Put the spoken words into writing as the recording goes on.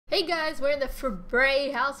Hey guys, we're in the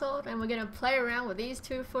Faberry household and we're gonna play around with these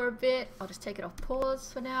two for a bit. I'll just take it off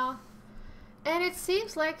pause for now. And it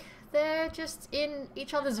seems like they're just in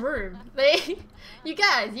each other's room. You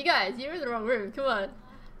guys, you're in the wrong room, come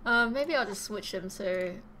on. Maybe I'll just switch them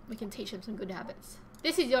so we can teach them some good habits.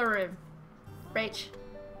 This is your room, Rach.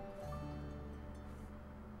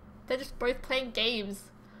 They're just both playing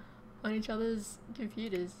games on each other's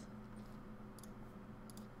computers.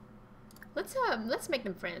 Let's make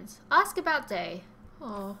them friends. Ask about day.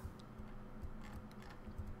 Oh.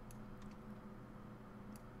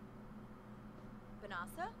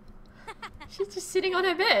 Vanessa? She's just sitting on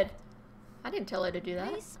her bed. I didn't tell her to do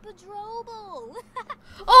that.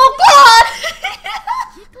 Oh god!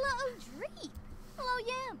 Hello,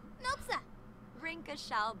 Yam. Nopsa. Rinka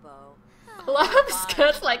Shalbo. A lot of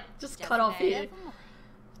skirts like just cut off here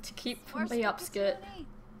to keep from the upskirt.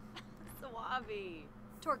 Sawabi.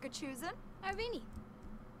 Torka Chuzan. Arvini.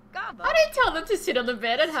 Gaba. I didn't tell them to sit on the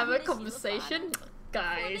bed and have a conversation.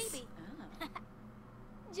 Guys.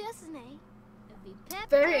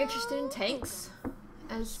 Very interested in tanks.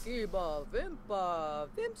 As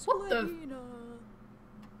what the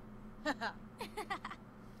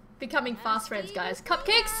becoming fast friends, guys.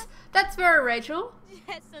 Cupcakes? That's very Rachel.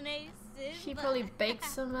 She probably baked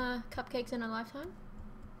some cupcakes in her lifetime.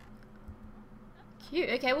 Cute.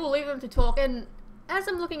 Okay, we'll leave them to talk. And as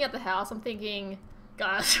I'm looking at the house, I'm thinking,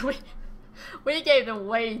 guys, we gave them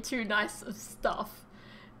way too nice of stuff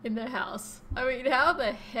in their house. I mean, how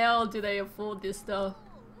the hell do they afford this stuff?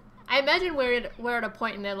 I imagine we're at a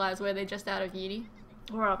point in their lives where they're just out of uni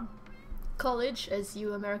or college, as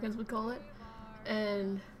you Americans would call it,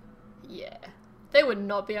 and yeah, they would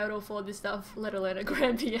not be able to afford this stuff, let alone a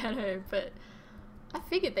grand piano. But I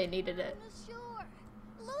figured they needed it.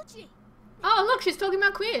 Oh look, she's talking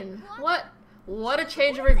about Quinn. What a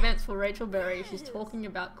change of events for Rachel Berry. She's talking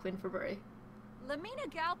about Quinn Faberry.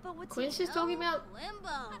 Quinn's just talking about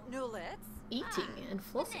eating and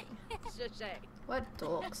flossing. What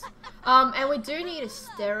dogs. And we do need a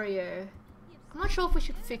stereo. I'm not sure if we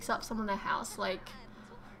should fix up some of their house, like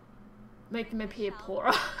make them appear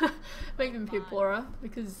poorer. Make them appear poorer,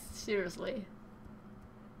 because seriously.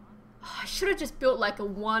 I should have just built like a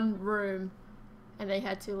one room and they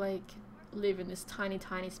had to like live in this tiny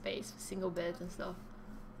space with single beds and stuff.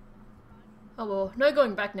 Oh well, no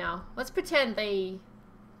going back now. Let's pretend their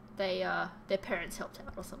parents helped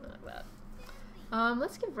out or something like that.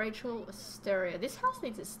 Let's give Rachel a stereo. This house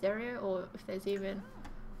needs a stereo, or if there's even...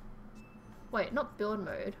 Wait, not build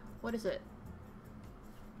mode. What is it?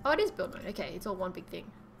 Oh, it is build mode. Okay, it's all one big thing.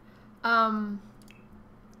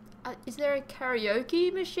 Is there a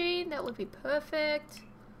karaoke machine? That would be perfect.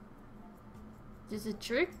 There's a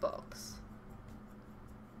jukebox.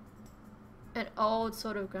 An old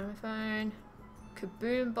sort of gramophone.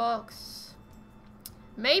 Kaboom box.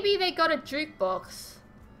 Maybe they got a jukebox.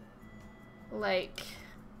 Like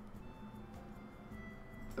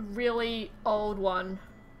a really old one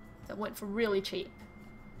that went for really cheap.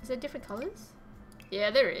 Is there different colors?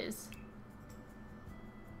 Yeah, there is.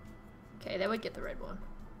 Okay, they would get the red one.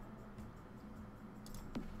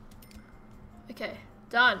 Okay,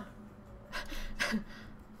 done.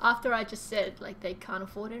 After I just said like they can't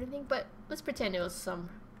afford anything, but let's pretend it was some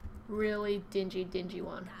really dingy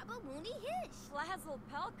one.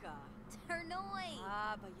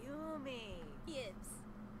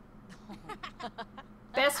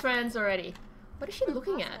 Best friends already. What is she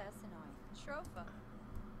looking at?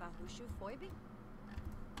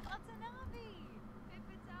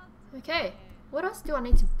 Okay, what else do I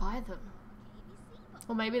need to buy them?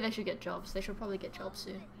 Or maybe they should get jobs. They should probably get jobs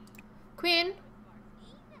soon. Quinn!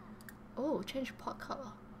 Oh, change pot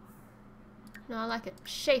color. No, I like it.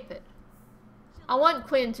 Shape it. I want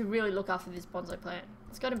Quinn to really look after this bonsai plant.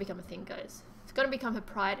 It's gotta become a thing, guys. It's gotta become her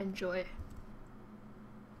pride and joy. It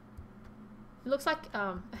looks like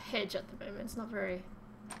a hedge at the moment. It's not very...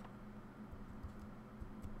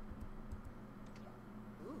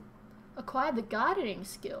 Acquire the gardening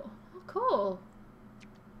skill. Oh, cool.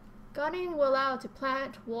 Gardening will allow to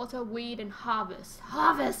plant, water, weed, and harvest.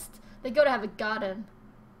 Harvest! They gotta have a garden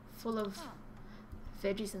full of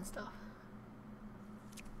veggies and stuff.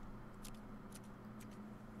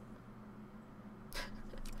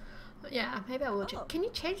 Yeah, maybe I will. Can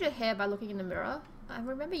you change your hair by looking in the mirror? I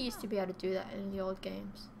remember you used to be able to do that in the old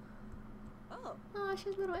games. Oh,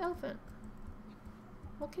 she's a little elephant.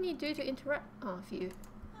 What can you do to interact? Oh, a few.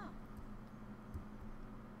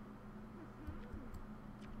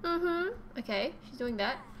 Okay, she's doing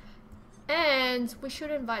that. And we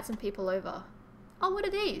should invite some people over. Oh, what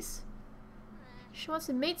are these? She wants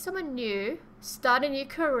to meet someone new, start a new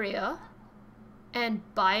career. And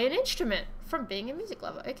buy an instrument from being a music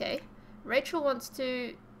lover. Okay. Rachel wants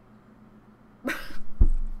to...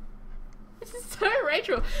 This is so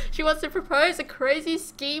Rachel. She wants to propose a crazy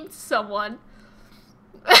scheme to someone.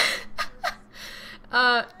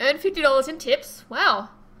 Earn $50 in tips. Wow.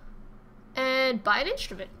 And buy an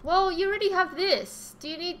instrument. Well, you already have this. Do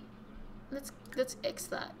you need... Let's X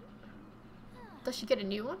that. Does she get a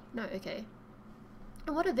new one? No, okay.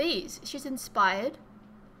 And what are these? She's inspired.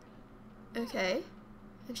 Okay.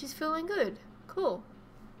 And she's feeling good. Cool.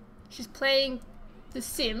 She's playing The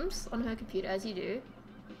Sims on her computer, as you do.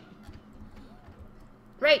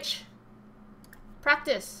 Rach!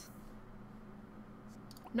 Practice!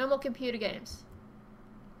 No more computer games.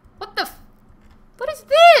 What the f- What is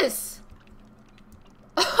this?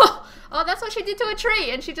 Oh, that's what she did to a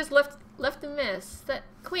tree, and she just left a mess. That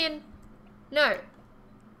Quinn, no,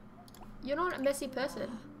 you're not a messy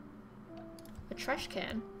person. A trash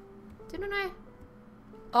can. Didn't I?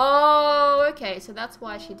 Oh, okay. So that's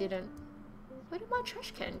why she didn't. Where did my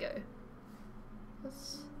trash can go?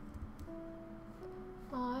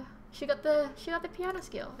 Oh, she got the piano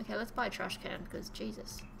skill. Okay, let's buy a trash can because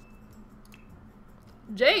Jesus.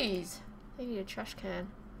 Jeez, they need a trash can.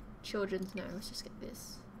 Children's, no. Let's just get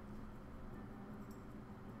this.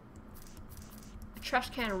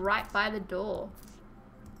 Trash can right by the door.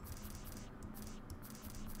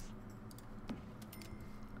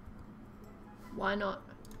 Why not?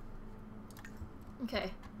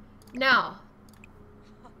 Okay. Now.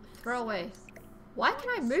 Throw away. Why can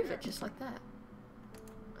I move it just like that?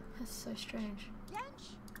 That's so strange.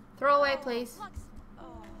 Throw away, please.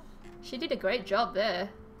 She did a great job there.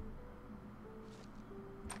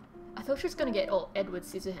 I thought she was gonna get all Edward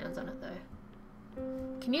Scissorhands on it though.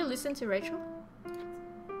 Can you listen to Rachel?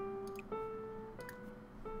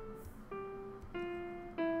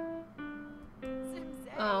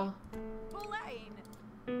 Oh.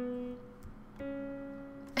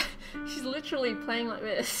 She's literally playing like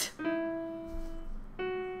this.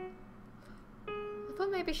 I thought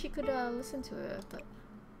maybe she could listen to her, but...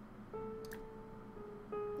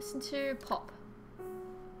 Listen to pop.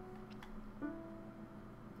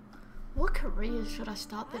 What careers should I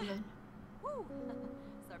start them in?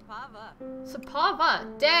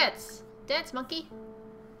 Sapava! Dance! Dance, monkey!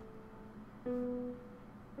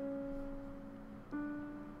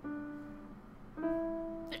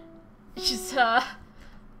 She's,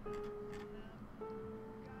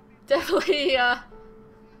 definitely,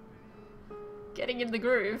 getting in the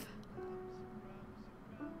groove.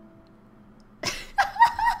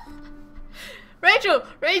 Rachel!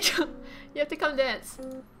 Rachel! You have to come dance.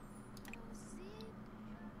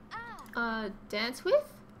 Dance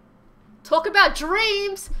with? Talk about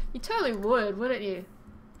dreams! You totally would, wouldn't you?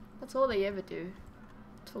 That's all they ever do.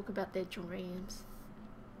 Talk about their dreams.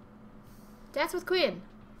 Dance with Quinn.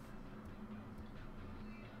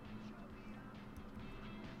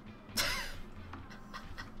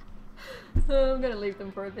 I'm gonna leave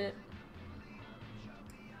them for a bit.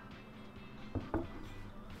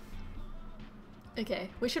 Okay,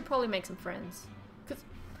 we should probably make some friends. 'Cause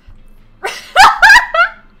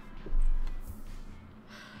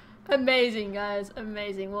amazing, guys.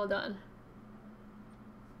 Amazing. Well done.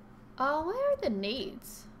 Oh, where are the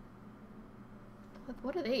needs?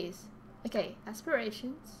 What are these? Okay,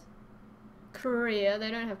 aspirations. Career.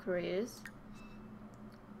 They don't have careers.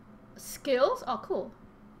 Skills. Oh, cool.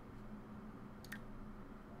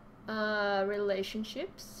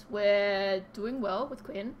 Relationships. We're doing well with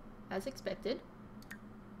Quinn, as expected.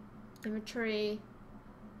 Imagery.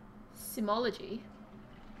 Simology.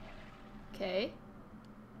 Okay.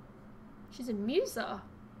 She's a muser.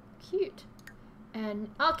 Cute. And,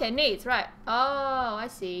 okay, needs, right. Oh, I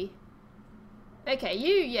see. Okay,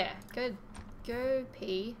 you, yeah. Go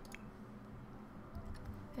pee.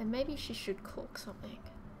 And maybe she should cook something.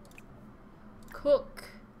 Cook.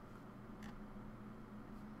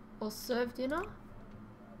 Or serve dinner?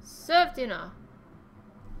 Serve dinner.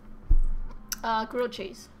 Grilled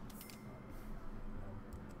cheese.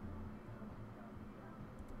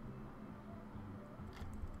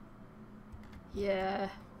 Yeah,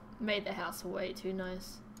 made the house way too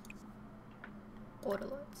nice. Auto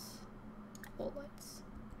lights. All lights.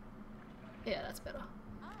 Yeah, that's better.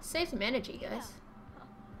 Save some energy, guys.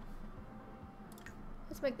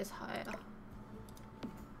 Let's make this higher.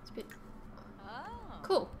 It's a bit...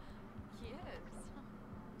 Cool.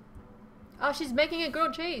 Oh, she's making a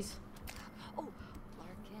grilled cheese. I'm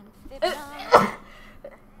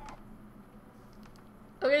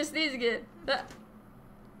gonna sneeze again.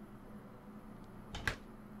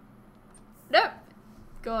 Nope.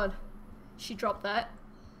 God. She dropped that.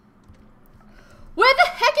 Where the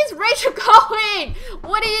heck is Rachel going?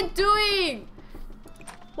 What are you doing?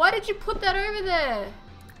 Why did you put that over there?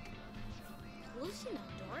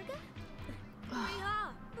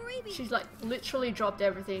 She's like literally dropped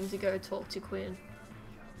everything to go talk to Quinn.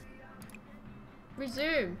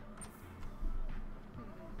 Resume.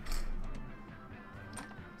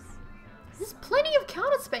 There's plenty of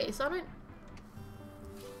counter space. I don't...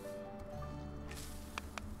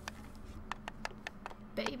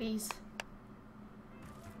 Babies.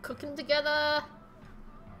 Cooking together.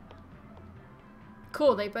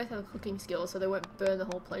 Cool, they both have cooking skills so they won't burn the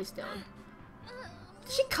whole place down.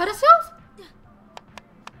 Did she cut herself?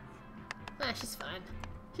 Nah, she's fine.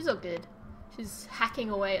 She's all good. She's hacking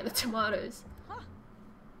away at the tomatoes.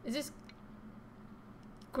 Is this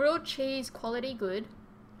grilled cheese quality good?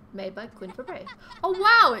 Made by Quinn Faberry. Oh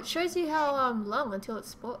wow! It shows you how long until it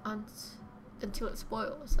spoils.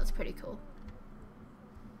 That's pretty cool.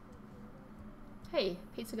 Hey,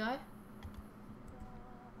 pizza guy.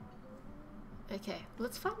 Okay,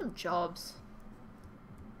 let's find them jobs.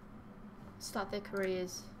 Start their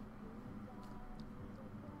careers.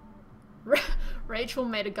 Rachel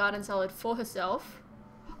made a garden salad for herself.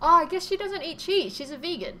 Oh, I guess she doesn't eat cheese. She's a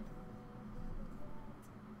vegan.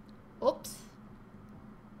 Oops.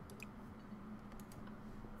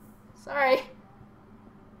 Sorry.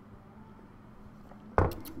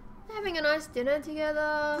 Having a nice dinner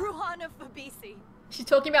together. She's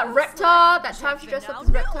talking about Reptar. That time she dressed up as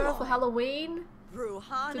Reptar for Halloween. Good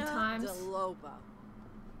times.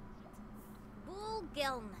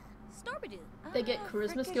 They get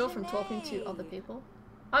charisma skill from talking to other people.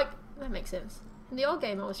 That makes sense. In the old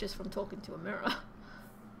game, it was just from talking to a mirror.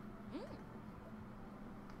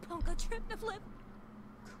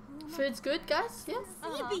 Food's good, guys? Yes?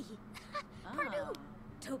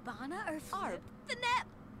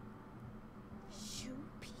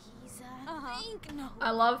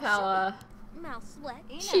 I love how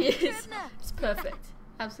she is. It's perfect.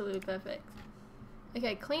 Absolutely perfect.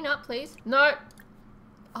 Okay, clean up, please. No!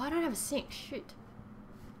 Oh, I don't have a sink. Shoot.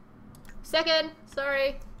 Second!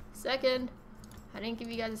 Sorry. Second. I didn't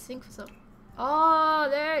give you guys a sink for something. Oh,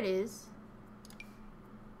 there it is.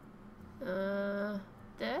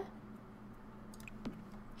 There?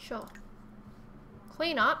 Sure.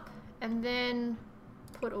 Clean up and then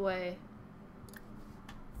put away.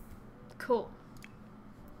 Cool.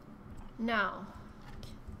 Now.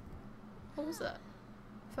 What was that?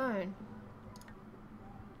 Phone.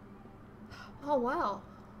 Oh wow.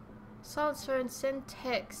 Silence phone, send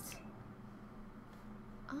text.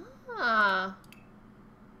 Ah.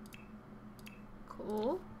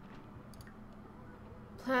 Cool.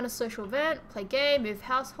 Plan a social event, play game, move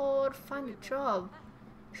household, find a job,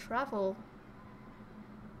 travel.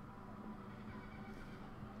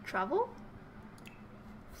 Travel?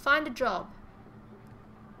 Find a job.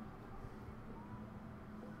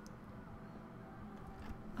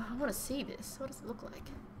 Oh, I want to see this. What does it look like?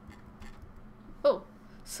 Oh,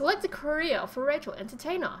 select a career for Rachel,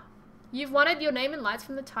 entertainer. You've wanted your name in lights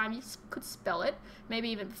from the time you could spell it, maybe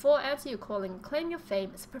even before. Answer your calling and claim your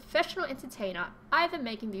fame as a professional entertainer, either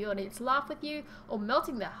making the audience laugh with you or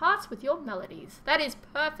melting their hearts with your melodies. That is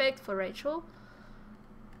perfect for Rachel.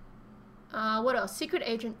 What else? Secret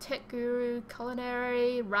agent, tech guru,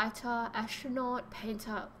 culinary, writer, astronaut,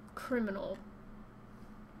 painter, criminal.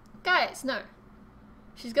 Guys, no.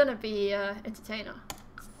 She's gonna be entertainer.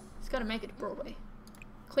 She's gotta make it to Broadway.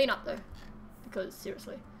 Clean up though, because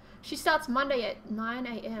seriously. She starts Monday at 9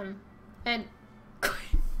 AM. And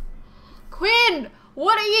Quinn,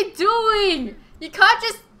 what are you doing? You can't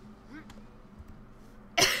just...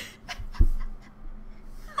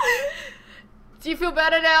 Do you feel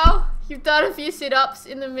better now? You've done a few sit-ups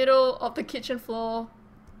in the middle of the kitchen floor.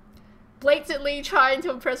 Blatantly trying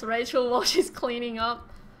to impress Rachel while she's cleaning up.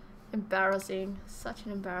 Embarrassing. Such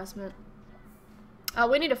an embarrassment.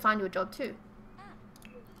 We need to find you a job too.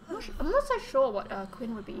 I'm not so sure what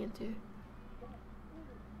Quinn would be into.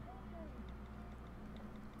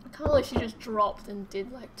 I can't believe she just dropped and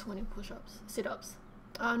did like 20 push-ups, sit-ups.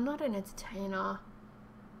 Not an entertainer.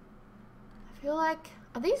 I feel like,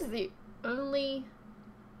 are these the only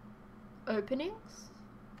openings?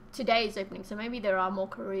 Today's opening, so maybe there are more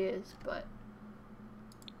careers, but...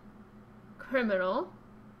 Criminal.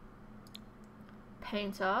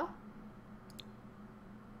 Painter.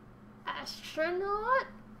 Astronaut?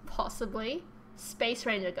 Possibly. Space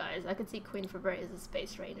Ranger, guys. I could see Quinn Faberry as a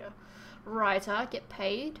Space Ranger. Writer. Get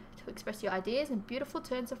paid to express your ideas in beautiful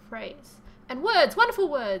turns of phrase. And words! Wonderful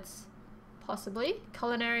words! Possibly.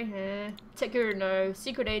 Culinary? Tech guru? No.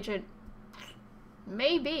 Secret agent?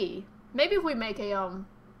 Maybe. Maybe if we make a,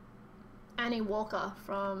 Annie Walker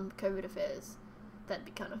from COVID Affairs. That'd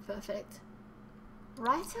be kind of perfect.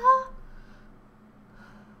 Writer?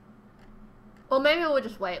 Or maybe we'll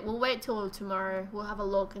just wait. We'll wait till tomorrow. We'll have a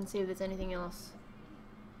look and see if there's anything else.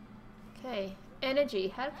 Okay. Energy.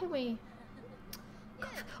 How can we... Oh,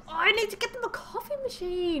 I need to get them a coffee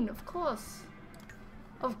machine! Of course.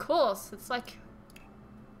 Of course. It's like...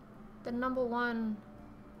 the #1...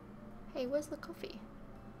 Hey, where's the coffee?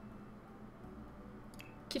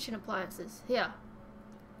 Kitchen appliances. Here.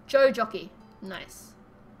 Joe Jockey. Nice.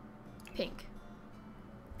 Pink.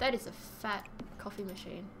 That is a fat coffee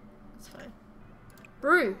machine. It's fine.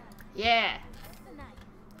 Brew. Yeah.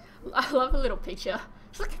 I love a little picture.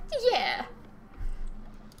 She's like, yeah.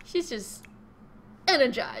 She's just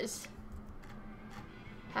energized.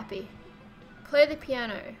 Happy. Play the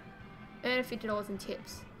piano. Earn $50 in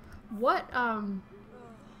tips. What,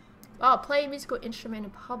 oh, play a musical instrument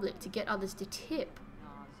in public to get others to tip.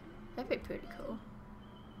 That'd be pretty cool.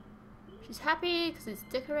 She's happy because it's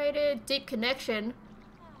decorated. Deep connection.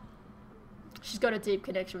 She's got a deep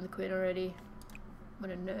connection with the Queen already.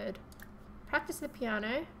 What a nerd. Practice the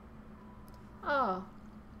piano. Oh.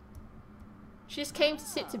 She just came to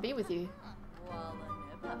sit to be with you.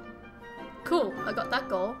 Cool, I got that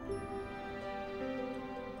goal.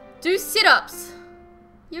 Do sit-ups.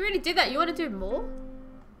 You already did that. You want to do more?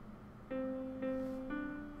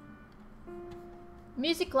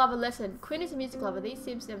 Music lover lesson. Quinn is a music lover. These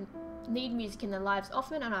Sims need music in their lives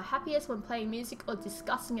often and are happiest when playing music or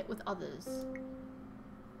discussing it with others.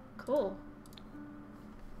 Cool.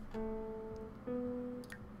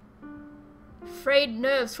 Frayed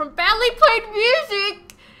nerves from badly played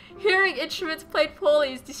music! Hearing instruments played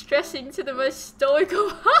poorly is distressing to the most stoic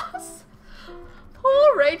of us.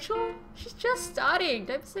 Poor Rachel. She's just starting.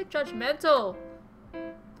 Don't be so judgmental.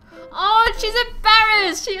 Oh, she's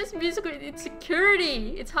embarrassed! She has musical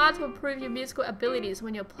insecurity. It's hard to improve your musical abilities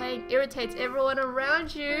when your playing irritates everyone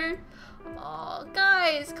around you. Oh,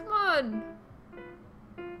 guys, come on.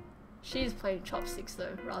 She's playing chopsticks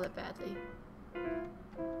though, rather badly.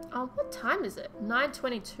 Oh, what time is it?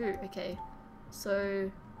 9:22. Okay,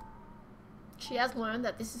 so she has learned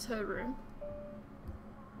that this is her room.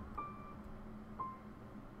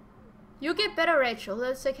 You'll get better, Rachel.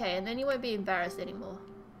 That's okay, and then you won't be embarrassed anymore.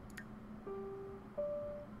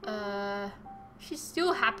 She's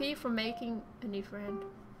still happy from making a new friend.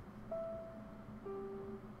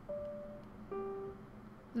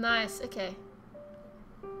 Nice, okay.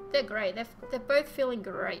 They're great. They're both feeling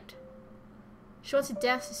great. She wants to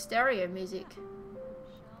dance to stereo music.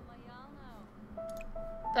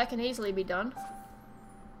 That can easily be done.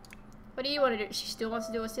 What do you want to do? She still wants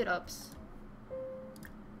to do her sit-ups.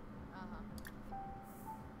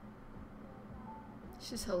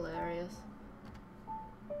 She's hilarious.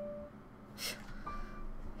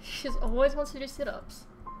 She always wants to do sit-ups.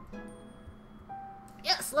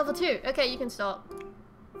 Yes, level 2. Okay, you can stop.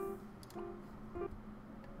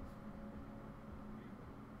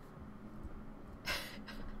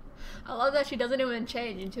 I love that she doesn't even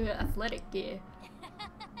change into her athletic gear.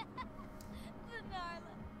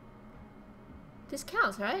 This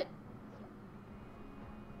counts, right?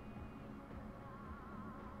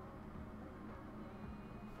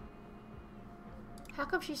 How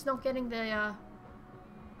come she's not getting the,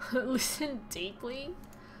 listen deeply?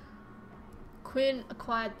 Quinn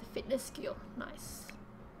acquired the fitness skill. Nice.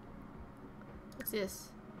 What's this?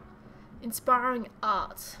 Inspiring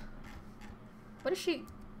art. What is she...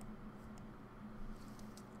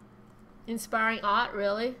 Inspiring art,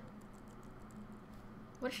 really?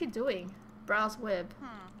 What is she doing? Browse web.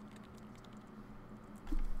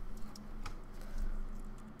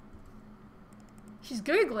 She's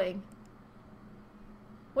Googling.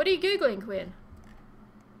 What are you Googling, Quinn?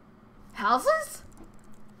 Houses?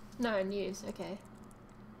 No, news. Okay.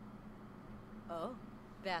 Oh,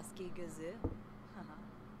 Basky Gazoo.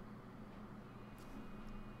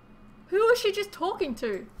 Who was she just talking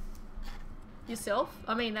to? Yourself?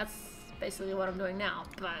 I mean, that's basically what I'm doing now,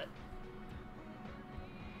 but...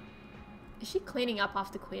 Is she cleaning up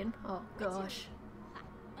after Quinn? Oh, gosh.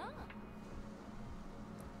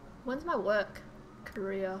 When's my work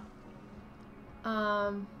career?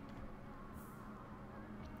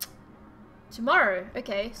 Tomorrow.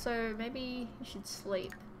 Okay, so maybe you should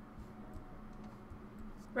sleep.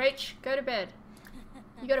 Rach, go to bed.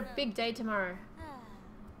 You got a big day tomorrow.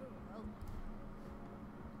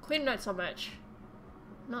 Quinn, not so much.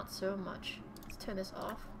 Not so much. Let's turn this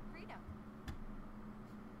off.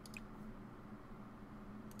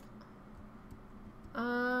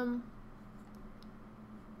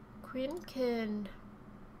 Quinn can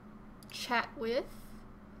chat with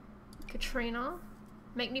Katrina,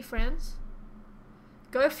 make new friends.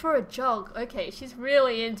 Go for a jog. Okay, she's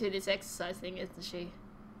really into this exercise thing, isn't she?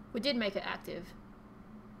 We did make her active.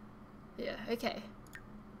 Yeah, okay.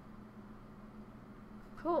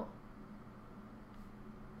 Cool.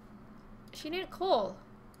 She need a call.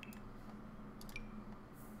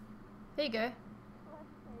 There you go.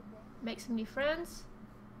 Make some new friends.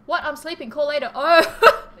 What? I'm sleeping. Call later.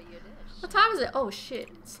 Oh! What time is it? Oh shit.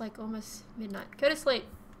 It's like almost midnight. Go to sleep.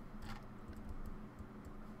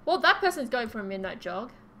 Well, that person's going for a midnight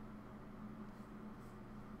jog.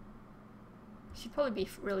 She'd probably be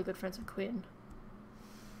really good friends with Quinn.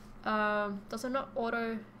 Does it not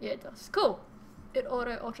auto? Yeah, it does. Cool. It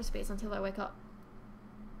auto ultra speeds until I wake up.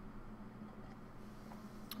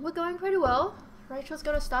 We're going pretty well. Rachel's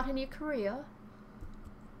gonna start her new career.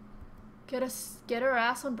 Get her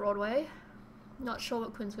ass on Broadway. Not sure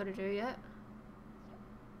what Quinn's gonna do yet.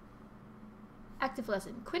 Active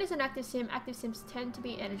lesson. Quinn is an active sim. Active sims tend to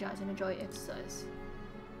be energized and enjoy exercise.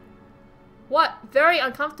 What? Very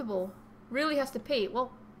uncomfortable. Really has to pee.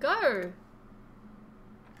 Well, go.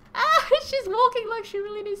 Ah, she's walking like she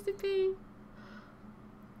really needs to pee.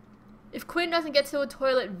 If Quinn doesn't get to a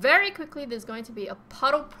toilet very quickly, there's going to be a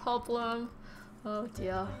puddle problem. Oh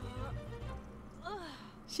dear.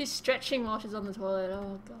 She's stretching while she's on the toilet.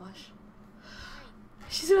 Oh gosh.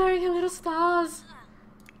 She's wearing her little stars.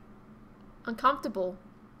 Uncomfortable.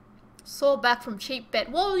 Sore back from cheap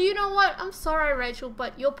bed. Well, you know what? I'm sorry, Rachel,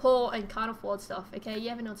 but you're poor and can't afford stuff, okay? You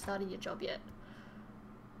haven't started your job yet.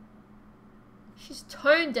 She's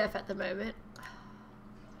tone deaf at the moment.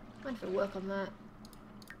 I wonder if we work on that.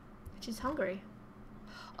 She's hungry.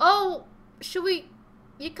 Oh, should we...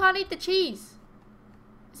 You can't eat the cheese.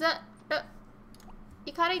 Is that... No.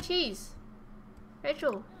 You can't eat cheese.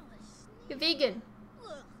 Rachel, you're vegan.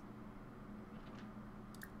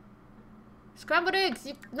 Scrambled eggs.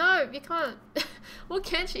 No, you can't. What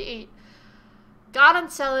can she eat? Garden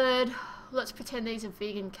salad. Let's pretend these are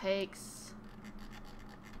vegan cakes.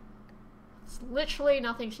 It's literally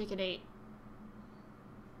nothing she can eat.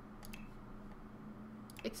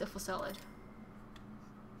 Except for salad.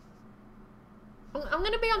 I'm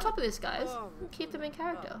gonna be on top of this, guys. Keep them in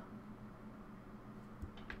character.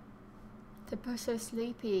 They're both so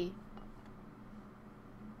sleepy.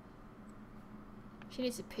 She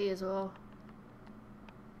needs to pee as well.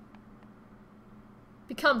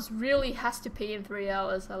 Becomes really has to pee in 3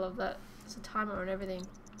 hours. I love that. It's a timer and everything.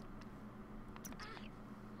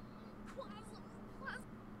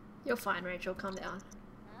 You're fine, Rachel. Calm down.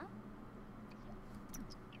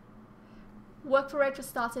 Work for Rachel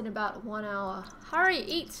starts in about 1 hour. Hurry,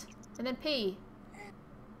 eat, and then pee.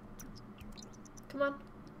 Come on.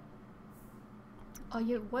 Oh,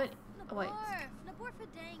 you won't. Oh, wait.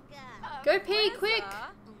 Go pee, quick!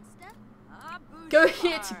 Go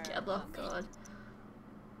here together. God.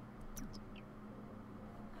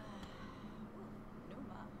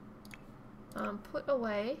 Put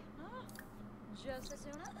away.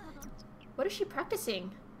 What is she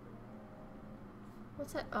practicing?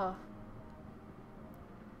 What's that? Oh.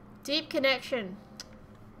 Deep connection.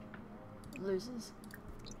 Losers.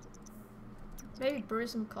 Maybe brew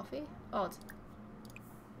some coffee? Oh, it's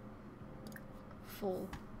full.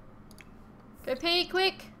 Go pee,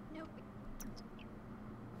 quick! Nope.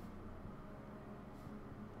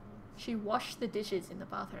 She washed the dishes in the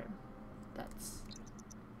bathroom. That's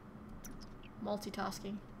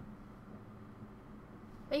multitasking.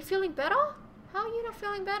 Are you feeling better? How are you not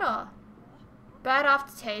feeling better? Bad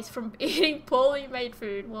aftertaste from eating poorly made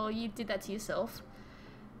food. Well, you did that to yourself.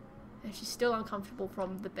 And she's still uncomfortable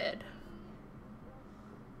from the bed.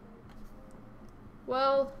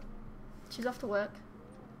 Well, she's off to work.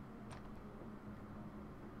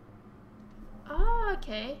 Ah,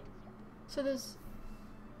 okay. So there's...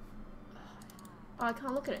 Oh, I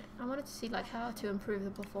can't look at it. I wanted to see like how to improve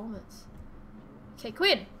the performance. Okay,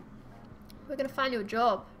 Quinn. We're gonna find you a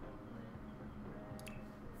job.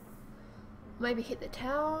 Maybe hit the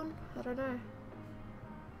town? I don't know.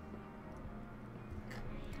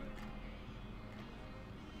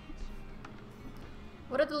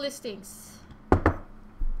 What are the listings?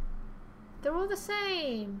 They're all the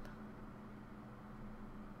same.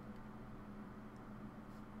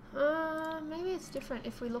 Maybe it's different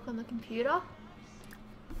if we look on the computer.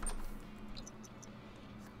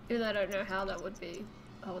 Even though I don't know how that would be.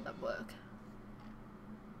 How would that work?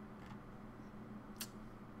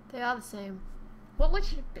 They are the same. What would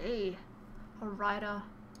she be? A writer.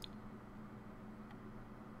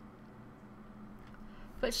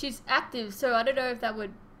 But she's active, so I don't know if that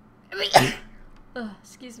would...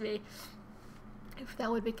 excuse me. If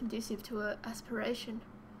that would be conducive to her aspiration.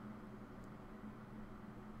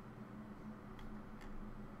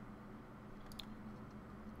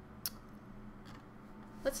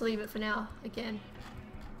 Let's leave it for now, again.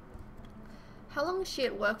 How long is she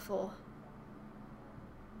at work for?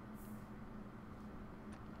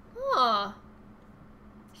 Oh,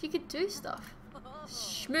 she could do stuff.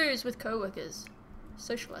 Schmooze with co-workers.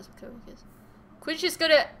 Socialize with co-workers. Quinn's just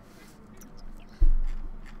gonna...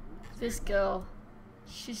 This girl.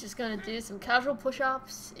 She's just gonna do some casual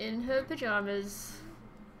push-ups in her pajamas.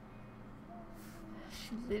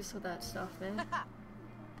 She lives with that stuff, man.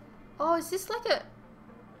 Oh, is this like a...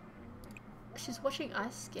 She's watching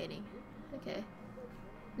ice skating. Okay.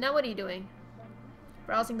 Now what are you doing?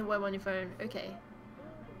 Browsing the web on your phone. Okay.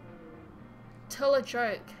 Tell a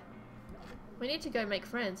joke. We need to go make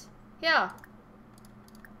friends. Yeah.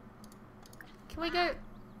 Can we go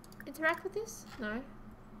interact with this? No.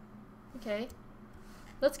 Okay.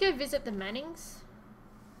 Let's go visit the Mannings.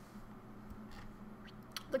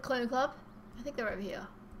 The Clone Club. I think they're over here.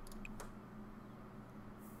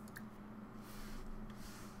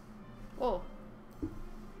 Whoa.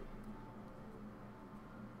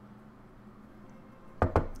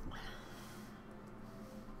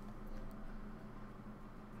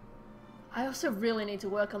 I also really need to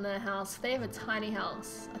work on their house. They have a tiny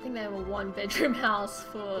house. I think they have a 1-bedroom house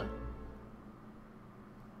for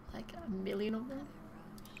like 1 million of them.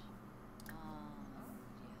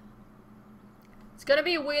 It's gonna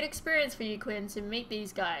be a weird experience for you, Quinn, to meet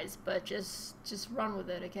these guys, but just run with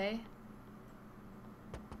it, okay?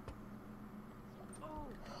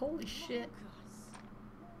 Holy shit.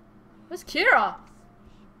 Where's Kira?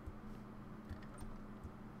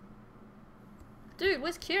 Dude,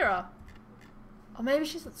 where's Kira? Oh, maybe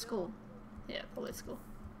she's at school. Yeah, probably at school.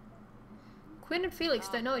 Quinn and Felix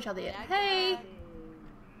don't know each other yet. Hey!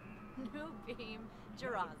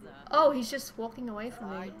 Oh, he's just walking away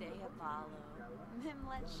from me.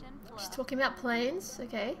 She's talking about planes,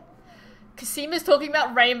 okay. Casima's talking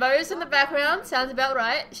about rainbows in the background, sounds about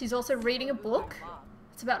right. She's also reading a book.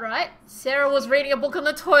 That's about right. Sarah was reading a book on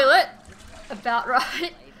the toilet. About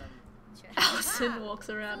right. Allison walks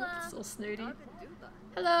around all snooty.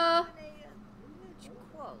 Hello.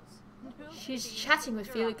 She's chatting with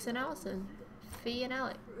Felix and Allison. Fee and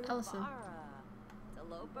Allison.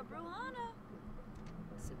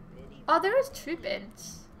 Oh, there is 2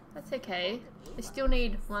 beds. That's okay. They still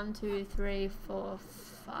need 1, 2, 3, 4,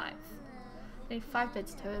 5. They need 5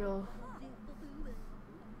 beds total.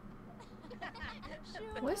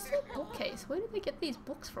 Where's the bookcase? Where did they get these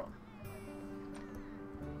books from?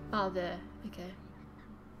 Oh, there. Okay.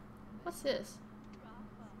 What's this?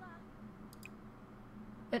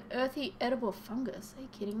 An earthy edible fungus. Are you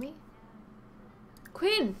kidding me?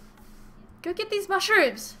 Quinn! Go get these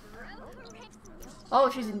mushrooms! Oh,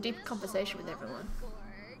 she's in deep conversation with everyone.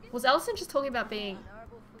 Was Allison just talking about being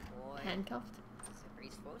handcuffed?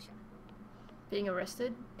 Being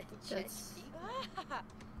arrested? That's...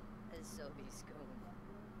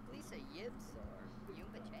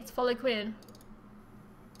 Let's follow Quinn.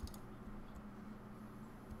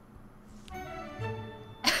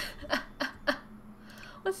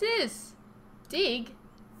 What's this? Dig?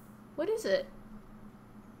 What is it?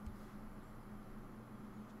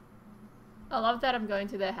 I love that I'm going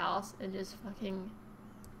to their house and just fucking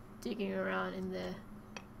digging around in there.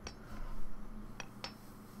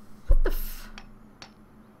 What the f...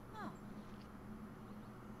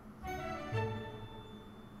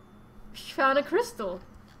 She found a crystal.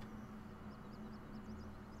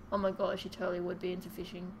 Oh my god, she totally would be into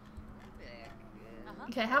fishing.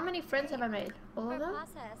 Okay, how many friends have I made? All of them?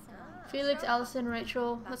 Felix, Allison,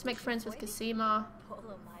 Rachel. Let's make friends with Casima.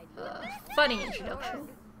 Funny introduction.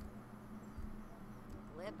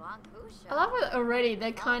 I love it already.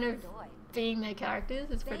 They're kind of being their characters.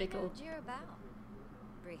 It's pretty cool.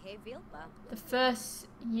 The First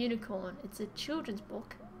Unicorn. It's a children's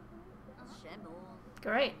book.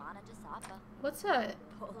 Great. What's a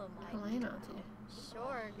Helena to?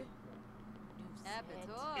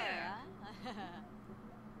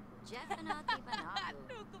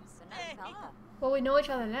 Well, we know each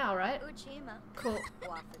other now, right? Cool.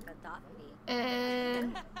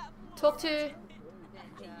 And talk to...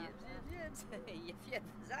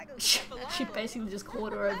 She basically just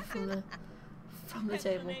called her over from the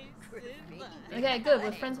table. Okay, good.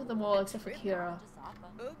 We're friends with them all except for Kira.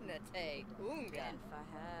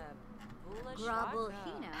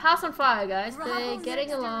 House on fire, guys. They're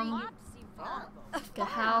getting along. The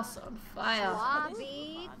house on fire.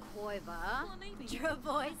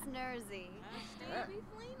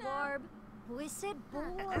 Borb, Wissid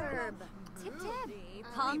Borb, Tip Tip,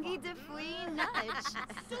 Pongy de Flea Nudge.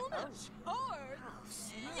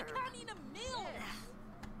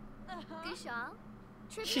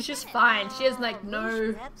 She's just fine. She has like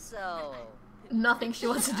no nothing she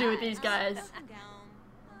wants to do with these guys.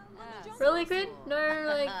 Really, Quinn? No,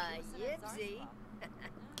 like,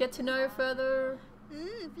 get to know further?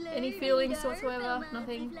 Any feelings whatsoever?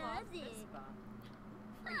 Nothing?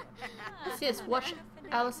 What's this? Watch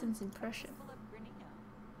Allison's impression.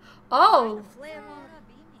 Oh!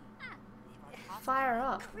 Fire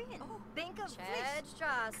up.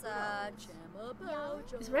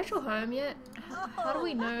 Is Rachel home yet? How do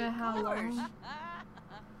we know how long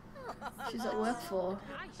she's at work for?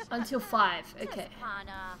 Until 5. Okay.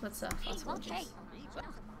 Let's fast forward this.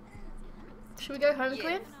 Should we go home,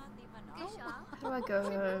 Quinn? How do I go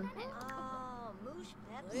home?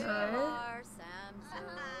 No.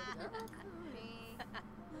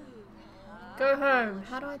 Go home.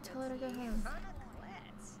 How do I tell her to go home?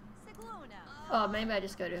 Oh, maybe I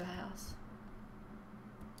just go to her house.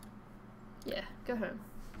 Yeah, go home.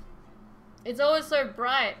 It's always so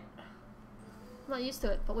bright. I'm not used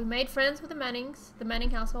to it, but we made friends with the Mannings, the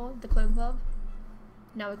Manning household, the clone club.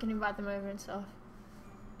 Now we can invite them over and stuff.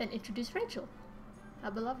 And introduce Rachel,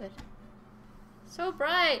 our beloved. So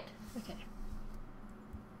bright! Okay.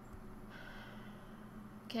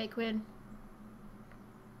 Okay, Quinn.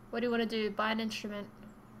 What do you want to do? Buy an instrument.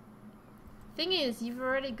 Thing is, you've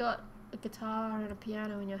already got a guitar and a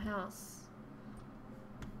piano in your house.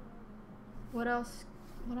 What else?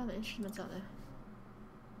 What other instruments are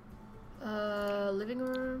there? Living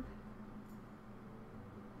room.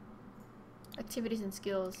 Activities and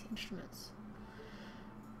skills. Instruments.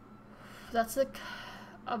 That's like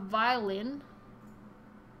a violin.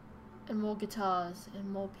 And more guitars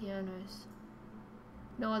and more pianos.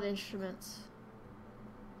 No other instruments.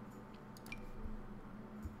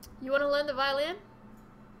 You want to learn the violin?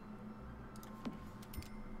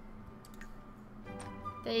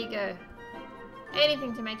 There you go.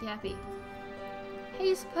 Anything to make you happy. Hey,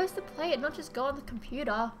 you're supposed to play it, not just go on the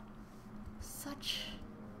computer. Such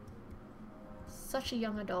a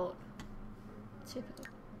young adult. Typical.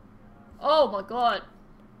 Oh my god.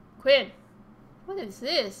 Quinn. What is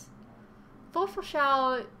this? Thoughtful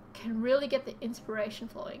shower can really get the inspiration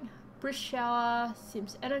flowing. Brisk shower,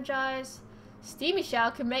 Sims energize. Steamy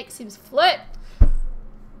shower can make Sims flirt.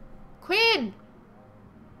 Quinn!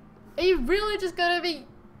 Are you really just gonna be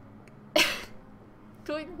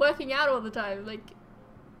working out all the time? Like,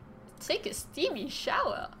 take a steamy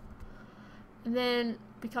shower. And then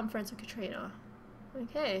become friends with Katrina.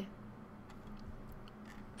 Okay.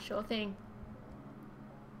 Sure thing.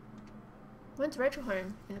 When's Rachel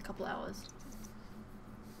home? In a couple hours.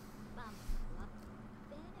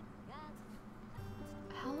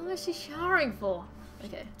 How long is she showering for?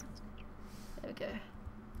 Okay. There we go.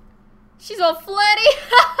 She's all flirty!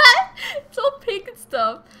 It's all pink and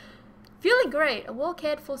stuff. Feeling great. A well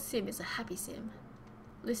cared for sim is a happy sim.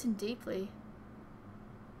 Listen deeply.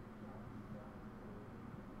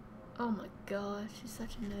 Oh my god, she's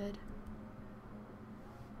such a nerd.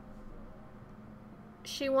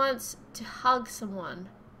 She wants to hug someone.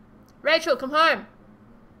 Rachel, come home!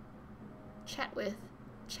 Chat with.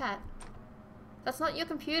 Chat. That's not your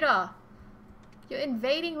computer. You're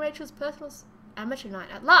invading Rachel's personal amateur night.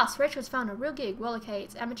 At last, Rachel's found a real gig. Well, okay,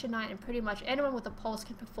 it's amateur night and pretty much anyone with a pulse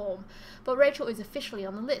can perform. But Rachel is officially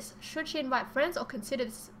on the list. Should she invite friends or consider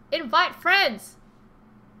this? Invite friends!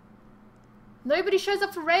 Nobody shows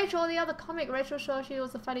up for Rachel or the other comic. Rachel saw she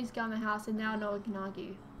was the funniest girl in the house and now no one can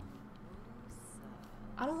argue.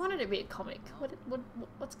 I don't want it to be a comic.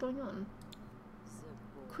 What's going on?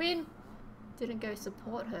 Quinn didn't go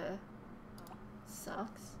support her.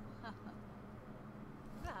 Sucks.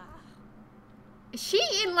 Is she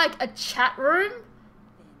in like a chat room?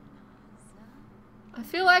 I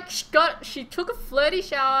feel like she took a flirty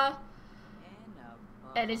shower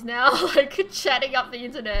and is now like chatting up the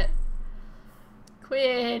internet.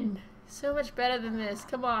 Quinn, so much better than this.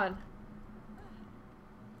 Come on.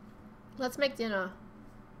 Let's make dinner.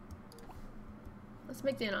 Let's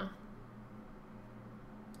make dinner.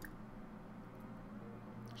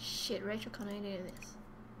 Shit, Rachel can't eat any of this.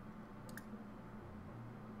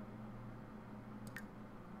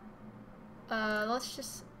 Let's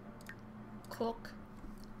just cook.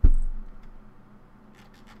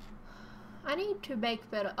 I need to bake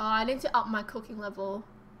better. I need to up my cooking level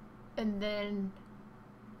and then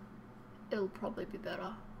it'll probably be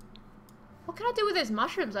better. What can I do with those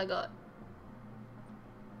mushrooms I got?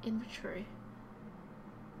 Inventory.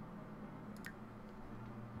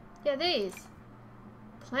 Yeah, these.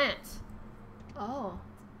 Plants. Oh.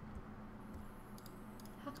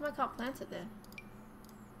 How come I can't plant it there?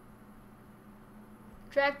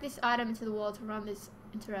 Drag this item into the wall to run this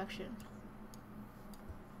interaction.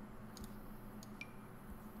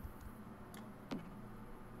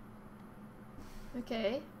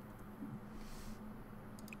 Okay.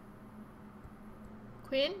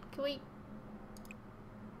 Quinn, can we...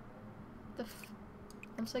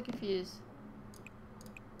 I'm so confused.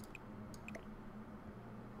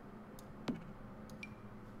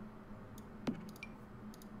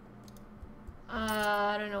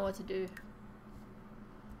 I don't know what to do.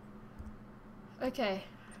 Okay.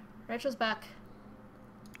 Rachel's back.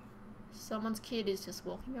 Someone's kid is just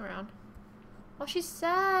walking around. Oh, she's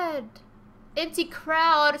sad. Empty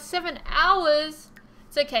crowd. 7 hours.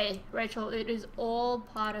 It's okay, Rachel. It is all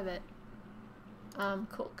part of it.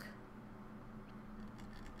 Cook.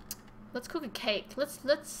 Let's cook a cake. Let's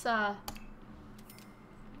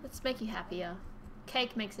make you happier.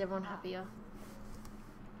 Cake makes everyone happier.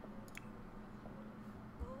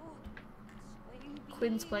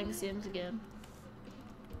 Quinn's playing Sims again.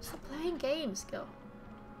 Stop playing games, girl.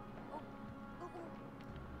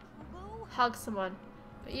 Hug someone.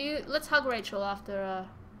 Let's hug Rachel after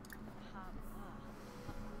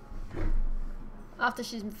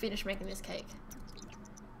she's finished making this cake.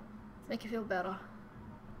 Make you feel better.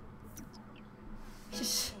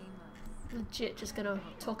 She's legit just gonna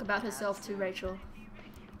talk about herself to Rachel.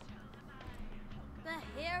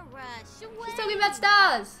 She's talking about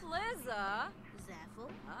stars! Liza! Zaffel!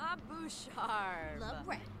 Bouchard!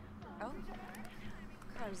 Oh,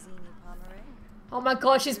 Carzini Pomeray. Oh my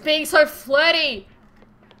god, she's being so flirty!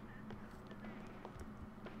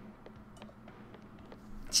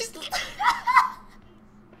 She's... Look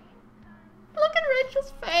at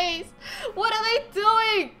Rachel's face! What are they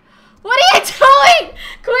doing? What are you doing?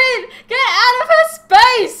 Quinn, get out of her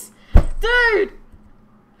space! Dude!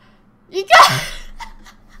 You got...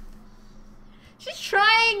 She's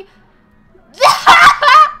trying...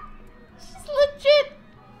 She's legit...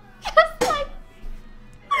 Just like...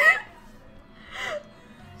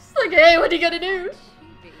 She's like, hey, what are you gonna do?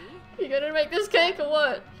 You gonna make this cake or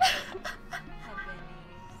what?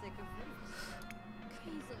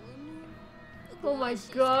 Oh my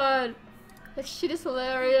god. That shit is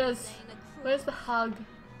hilarious. Where's the hug?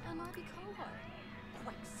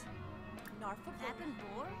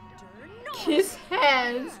 Kiss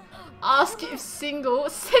hands. Ask if single.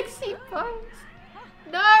 Sexy pose.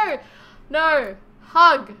 No! No!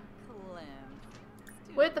 Hug!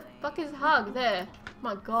 Where the fuck is hug? There. Oh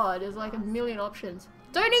my god, there's like a million options.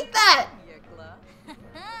 Don't eat that!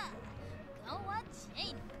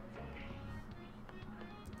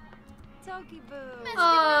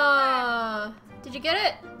 Did you get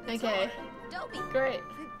it? Okay. Great.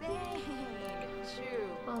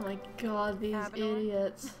 Oh my god, these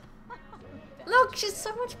idiots. Look, she's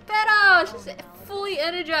so much better! She's fully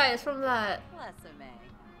energized from that.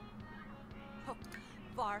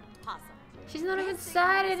 She's not even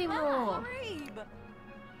sad anymore.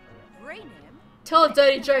 Tell a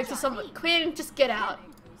dirty joke to someone. Quinn, just get out.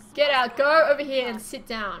 Get out. Go over here and sit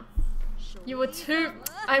down. You were too...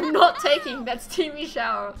 I'm not taking that steamy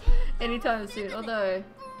shower anytime soon. Although,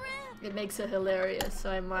 it makes her hilarious, so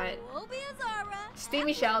I might...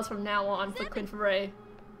 Steamy showers from now on for Quinn Faberry.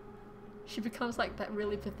 She becomes like that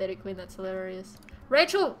really pathetic Quinn that's hilarious.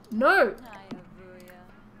 Rachel, no!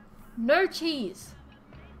 No cheese!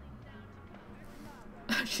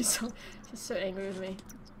 she's so angry with me.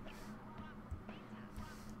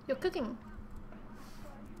 You're cooking.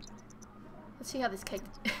 Let's see how this cake...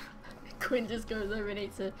 Quinn just goes over and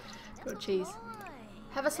eats a grilled cheese.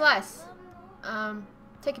 Have a slice.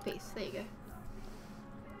 Take a piece. There you go.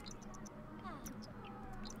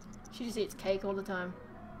 She just eats cake all the time.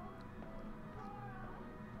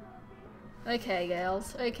 Okay,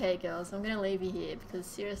 girls. Okay, girls. I'm gonna leave you here because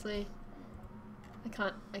seriously, I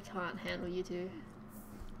can't handle you two.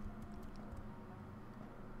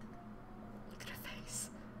 Look at her face.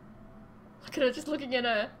 Look at her just looking at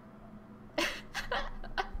her.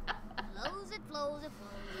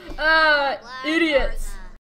 Idiots.